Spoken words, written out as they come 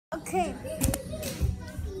Okay. Are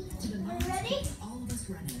you ready?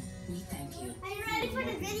 Are you ready for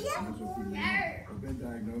the video? Have been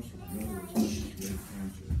diagnosed with another established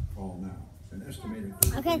cancer. Call now. An estimated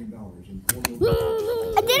Okay. $40 in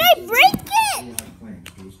Did I break it?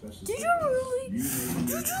 Did you really?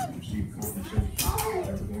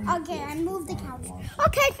 Okay, I moved the couch.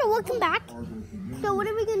 Okay, so welcome back. So what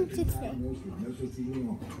are we going to do today?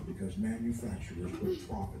 Because manufacturers put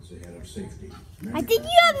profits ahead of safety. I think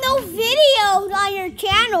you have no videos on your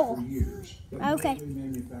channel. Okay.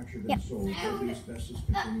 Yep.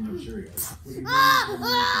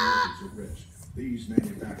 These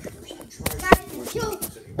manufacturers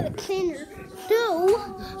The cleaner. So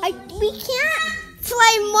we can't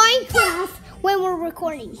play Minecraft when we're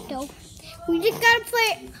recording. So we just gotta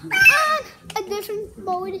play on a different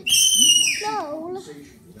mode. No.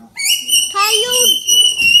 Caillou.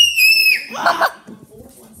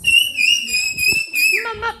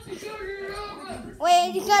 Mama.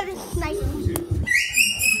 Wait, you gotta snipe him.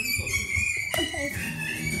 Okay.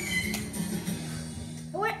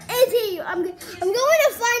 Where is he? I'm going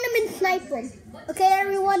to find him and snipe him. Okay,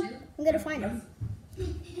 everyone? I'm going to find him.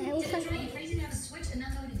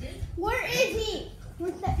 Where is he? I'm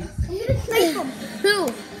going to snipe him.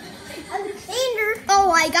 Who? Alexander.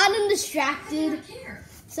 Oh, I got him distracted.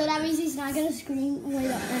 So that means he's not going to scream. Wait,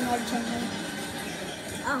 another chance.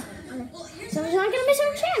 Oh, okay. So he's not going to miss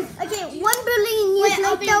our chance. Okay, 1 billion years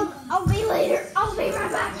later. I'll be later. I'll be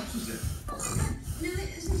right back.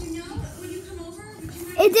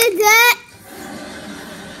 It did that.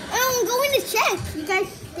 I'm going to check. You guys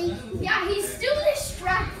think? Yeah, he's still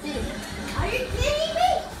distracted. Are you kidding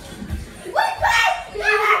me? Wait,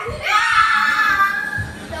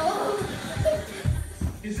 no.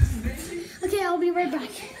 Is this amazing? Okay, I'll be right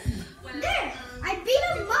back. There, I beat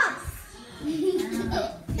him up.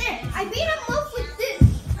 There, I beat him up with this.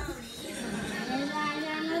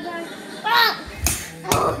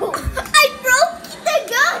 I broke the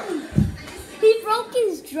gun. He broke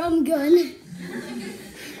his drum gun.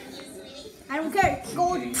 I don't care.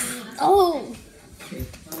 Go. Oh.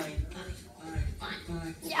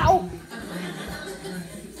 Yow.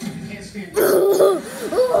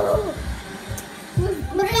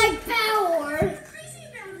 With my power.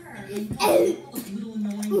 Little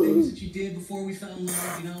annoying things that you did before we fell in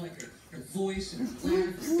love, you know, like her voice and her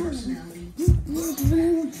laugh, her personality.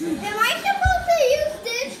 Am I supposed to use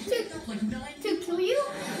this to kill you?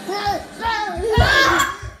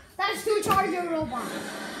 That's to charge a robot.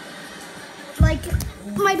 Like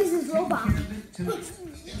my business robot. You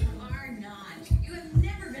are not. You have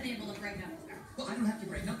never been able to break up with her. Well, I don't have to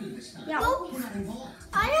break up with her this time. Yeah. We're not involved.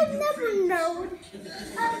 I have never known.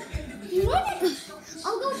 You want it?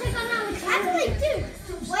 I'll go check on Alex. Actually, dude,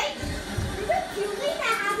 wait. Is it Julie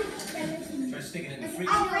that haven't? Try sticking it in the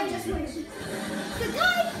freezer. I'll write this one. So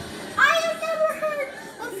guys, I have never heard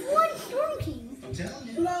of one Storm King. I'm telling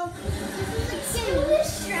you. Well, this is so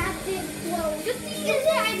distracted. Well, the thing is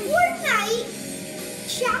that Fortnite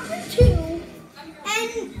Chapter 2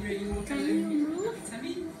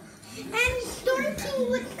 and Storm King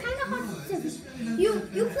was kind of hard to do. You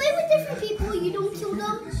play with different people, you don't kill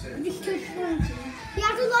them, you just kill Storm King. He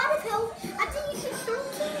has a lot of health. I think you should Storm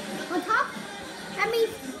King on top. That means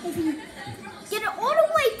if you get it all the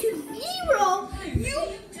way to 0, you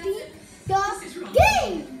beat the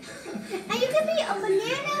game. And you can be a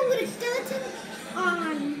banana with a skeleton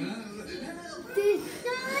on this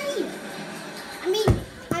side. I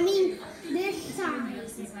mean this side.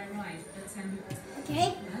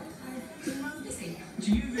 Okay?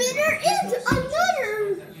 There is another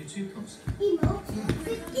emo.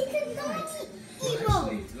 It's a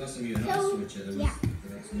non-emo. So, yeah.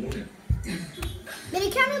 But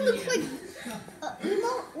it kind of looks like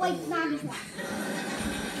emo, like not as well.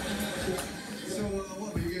 So,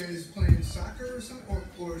 what, were you guys playing soccer or something?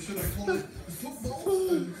 Or should I call it football?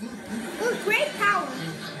 Oh, great power.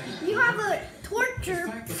 You have a torture.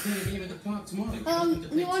 You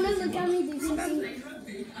want to look at me do something?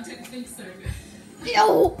 I don't think so.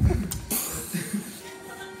 Yo!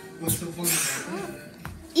 What's so funny about that?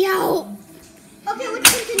 Yo! Okay,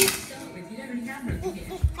 let's continue.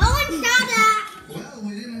 Oh, and shot that! Well, we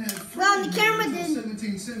didn't have Well, the camera did.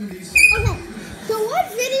 1770s. Okay, so what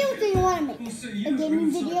video do you want to make? A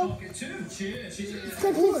gaming video? Because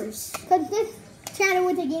this channel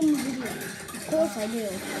was a gaming video. Of course I do.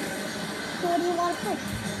 So what do you want to play?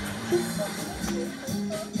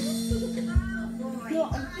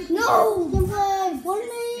 No! You play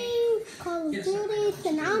Fortnite, Call of Duty,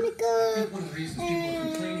 Canonica,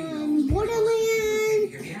 and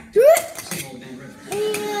Borderlands,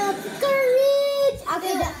 and Courage.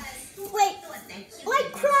 Okay, wait.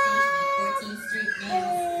 Minecraft.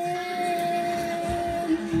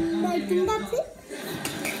 think that's it.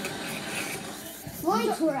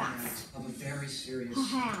 Minecraft. Of a very serious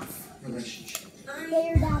Half. relationship.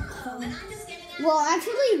 There, that's fun. Well,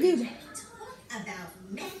 actually, dude. About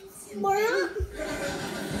men's Mario?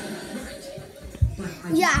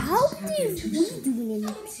 Yeah, how do we doing in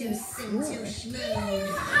too soon to schmood.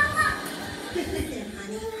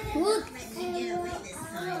 Look. Let me get away this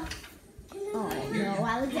time. Oh no,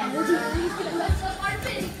 Alexander.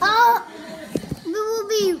 We will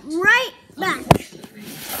be right back.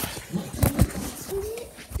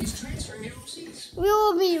 He's transferring it overseas. We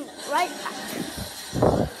will be right back.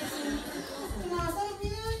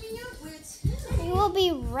 We will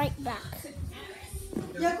be right back.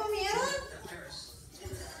 ¿Ya comieron?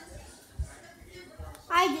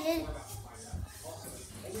 I did.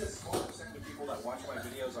 Only a small percent of people that watch my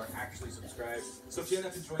videos are actually subscribed. So if you end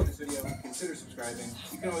up enjoying this video, consider subscribing.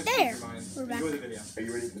 You can always There. change your mind. We're back. Enjoy the video. Are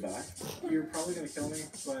you ready to die? You're probably gonna kill me,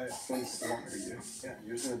 but I'm gonna slaughter you. Yeah,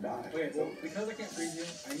 you're just gonna die. okay. Well, because I can't freeze you,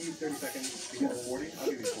 I need 30 seconds to You get want 40? I'll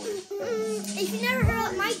give you 40. If you never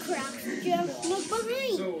heard of Minecraft, just look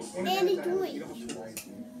behind So when and it's enjoy. you don't have to like.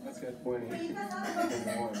 That's good. 20, 21,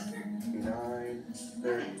 29,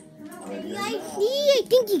 30. Can you guys see? I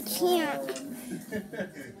think you can't.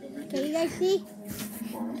 Can you guys see?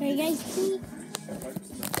 Can you guys see?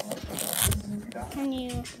 Can you?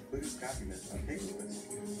 Look at happiness. I'm taking this.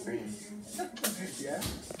 Green. Yeah.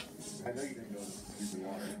 I know you didn't go in the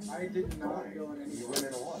water. I did not go in any You water. went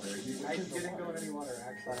in the water. You I went in the didn't go water. in any water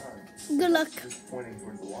actually. Good luck. Just pointing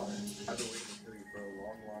towards the water. I've been waiting for you for a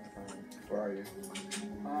long, long time. Where are you?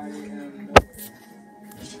 I am.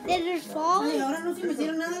 Did it fall? Ay, ahora no se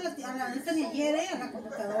metieron nada a la esta ni ayer, a la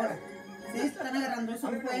computadora. Se están agarrando eso I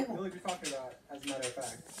un don't know juego. what you're talking about, as a matter of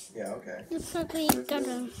fact. Yeah, okay. It's okay, you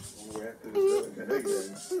gotta. We're after this village. I know you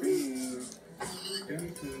did. Green.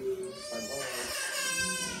 Green food. My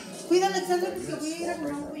love. Cuida a Alexander porque voy a ir a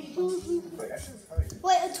comprar un pollito. Wait, I should tell you.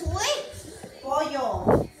 Wait, a toy? Pollo.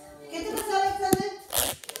 ¿Qué te pasó, Alexander?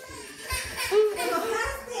 ¿Te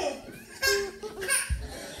enojaste?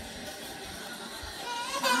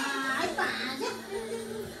 Ay, vaya.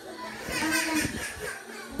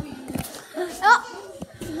 Oh,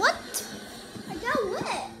 what? I got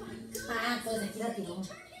wet. Ah, entonces aquí la tiró.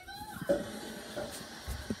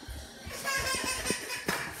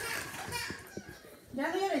 Ya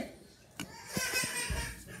no llores.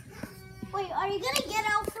 Wait, are you gonna get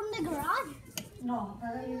out from the garage? No,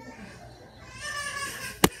 para ir.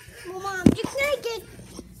 Well, Mom, I'm just gonna get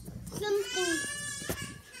something.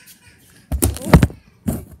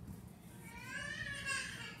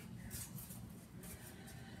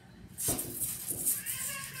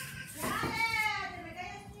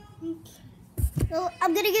 Well,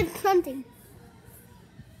 I'm gonna get something.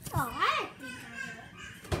 Oh, I think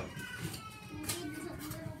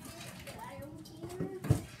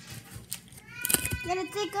I'm gonna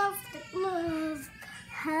take off the glove.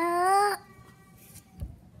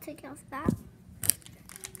 Take off that.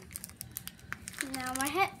 Now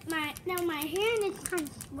my hand is kind of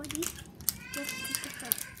sweaty. Just put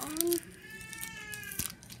that on.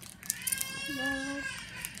 Now,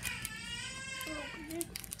 open it.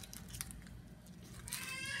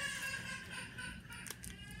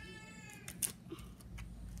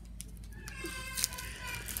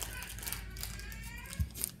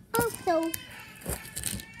 Also,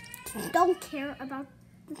 don't care about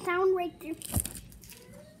the sound right there.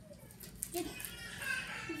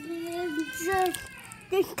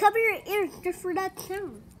 Just cover your ears just for that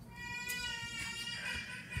sound.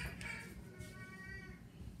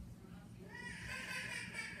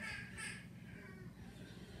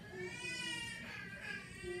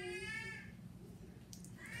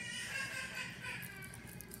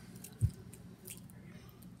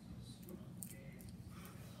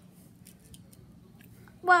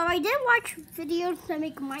 Well, I did watch videos that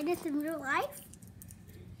make Midas in real life.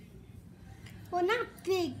 Well, not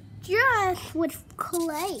big, just with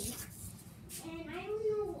clay. And I don't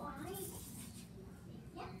know why.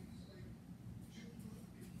 Yeah.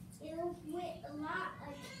 It'll with a lot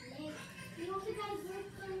of clay. You also got a good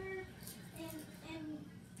color and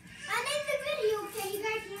in the video, can you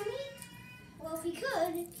guys hear me? Well, if you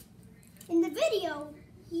could, in the video,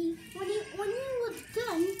 when he was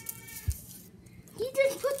done, he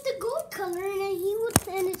just put the gold color in it.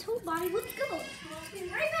 And his whole body was gold. I'll be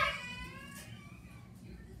right back.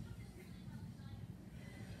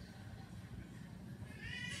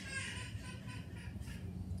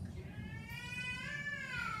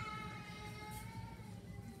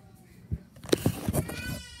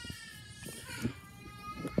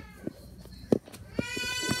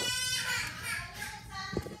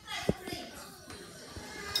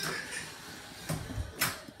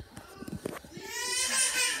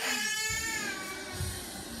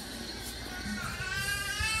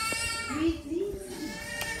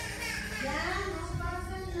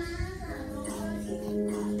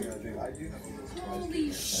 do have a little surprise.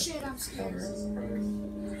 Holy shit, I'm scared. Surprise.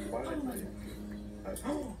 Why did I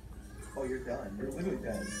tell you? Oh, you're done. You're literally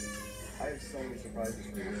done. I have so many surprises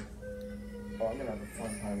for you. Oh, I'm gonna have a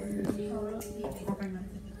fun time with you.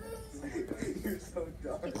 You're so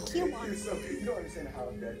dumb. You're so, you don't understand how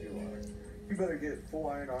dead you are. You better get full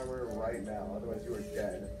iron armor right now, otherwise you are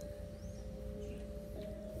dead.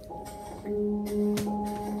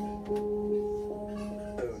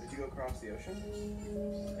 So, did you go across the ocean?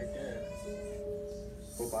 I did.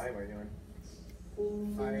 What biome are you in?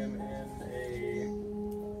 I am in a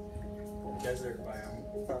desert biome.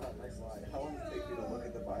 Nice lie. How long does it take you to look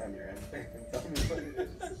at the biome you're in and tell me what it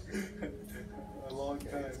is? A long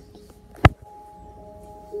time.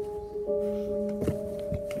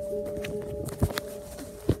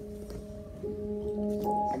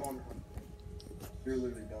 Come on. You're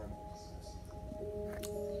literally done.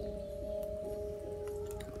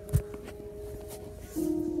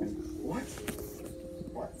 What?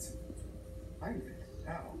 What? Hungry?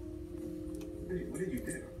 How? What did you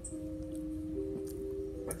do?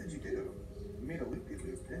 What did you do? You made a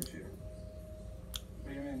loopy-loop, didn't you? What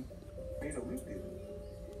do you mean? Made a loopy-loop.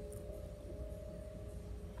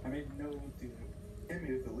 I made no loopy-loop. You hit me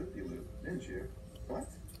with a loopy-loop, didn't you? What?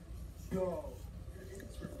 No.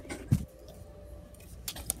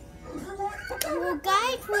 Well,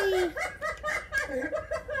 guys,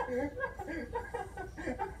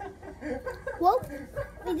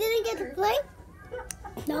 we didn't get to play.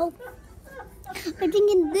 No, I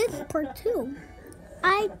think in this part too,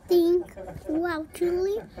 I think we'll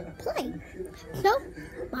actually play. So,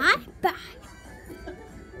 bye.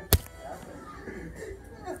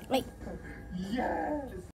 Wait. Yes!